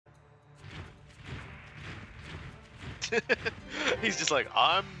He's just like,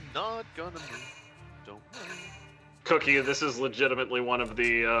 I'm not gonna move. Don't worry. Cookie, this is legitimately one of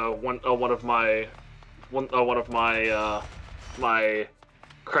the one of my my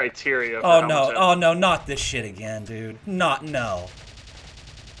criteria. For Oh no! Oh no! Not this shit again, dude. No.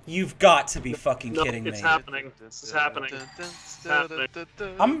 You've got to be fucking kidding it's me. Happening. It's happening. It's happening.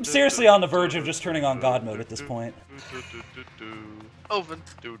 I'm seriously on the verge of just turning on God mode at this point. Oven.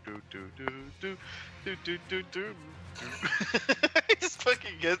 He just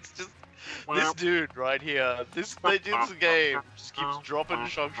fucking gets just this dude right here. This game just keeps dropping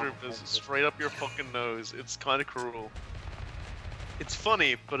shock troopers straight up your fucking nose. It's kind of cruel. It's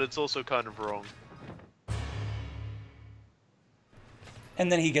funny, but it's also kind of wrong.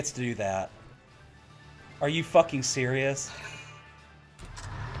 And then he gets to do that. Are you fucking serious?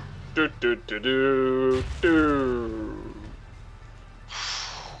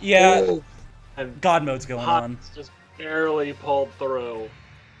 Yeah, and God mode's going on. Just barely pulled through.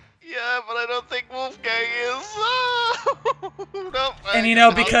 Yeah, but I don't think Wolfgang is. Nope, And you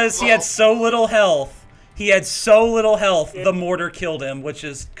know, because he had so little health, the mortar killed him, which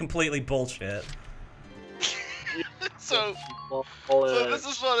is completely bullshit. So this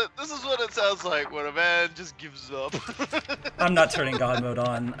is what it sounds like when a man just gives up. I'm not turning God mode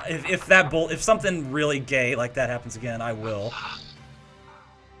on. If something really gay like that happens again, I will.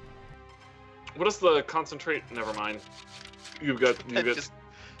 What does the concentrate? Never mind. You got. Just,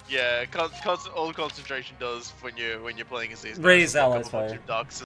 yeah, all concentration does when you're playing as these guys. Raise allies fire. Ducks